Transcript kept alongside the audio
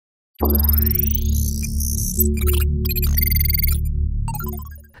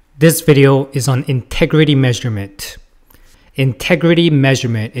This video is on integrity measurement. Integrity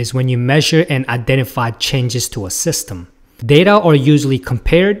measurement is when you measure and identify changes to a system. Data are usually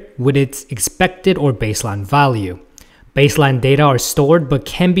compared with its expected or baseline value. Baseline data are stored but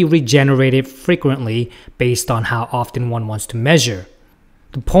can be regenerated frequently based on how often one wants to measure.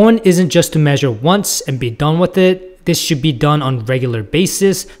 The point isn't just to measure once and be done with it. This should be done on a regular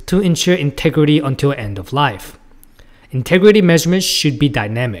basis to ensure integrity until end of life. Integrity measurement should be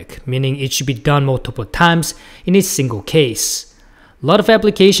dynamic, meaning it should be done multiple times in a single case. A lot of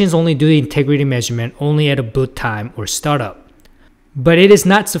applications only do the integrity measurement only at a boot time or startup. But it is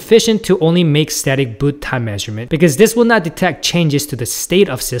not sufficient to only make static boot time measurement because this will not detect changes to the state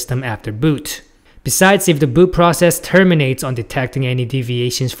of system after boot. Besides, if the boot process terminates on detecting any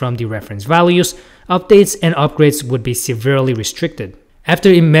deviations from the reference values, updates and upgrades would be severely restricted. After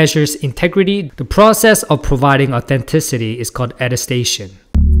it measures integrity, the process of providing authenticity is called attestation.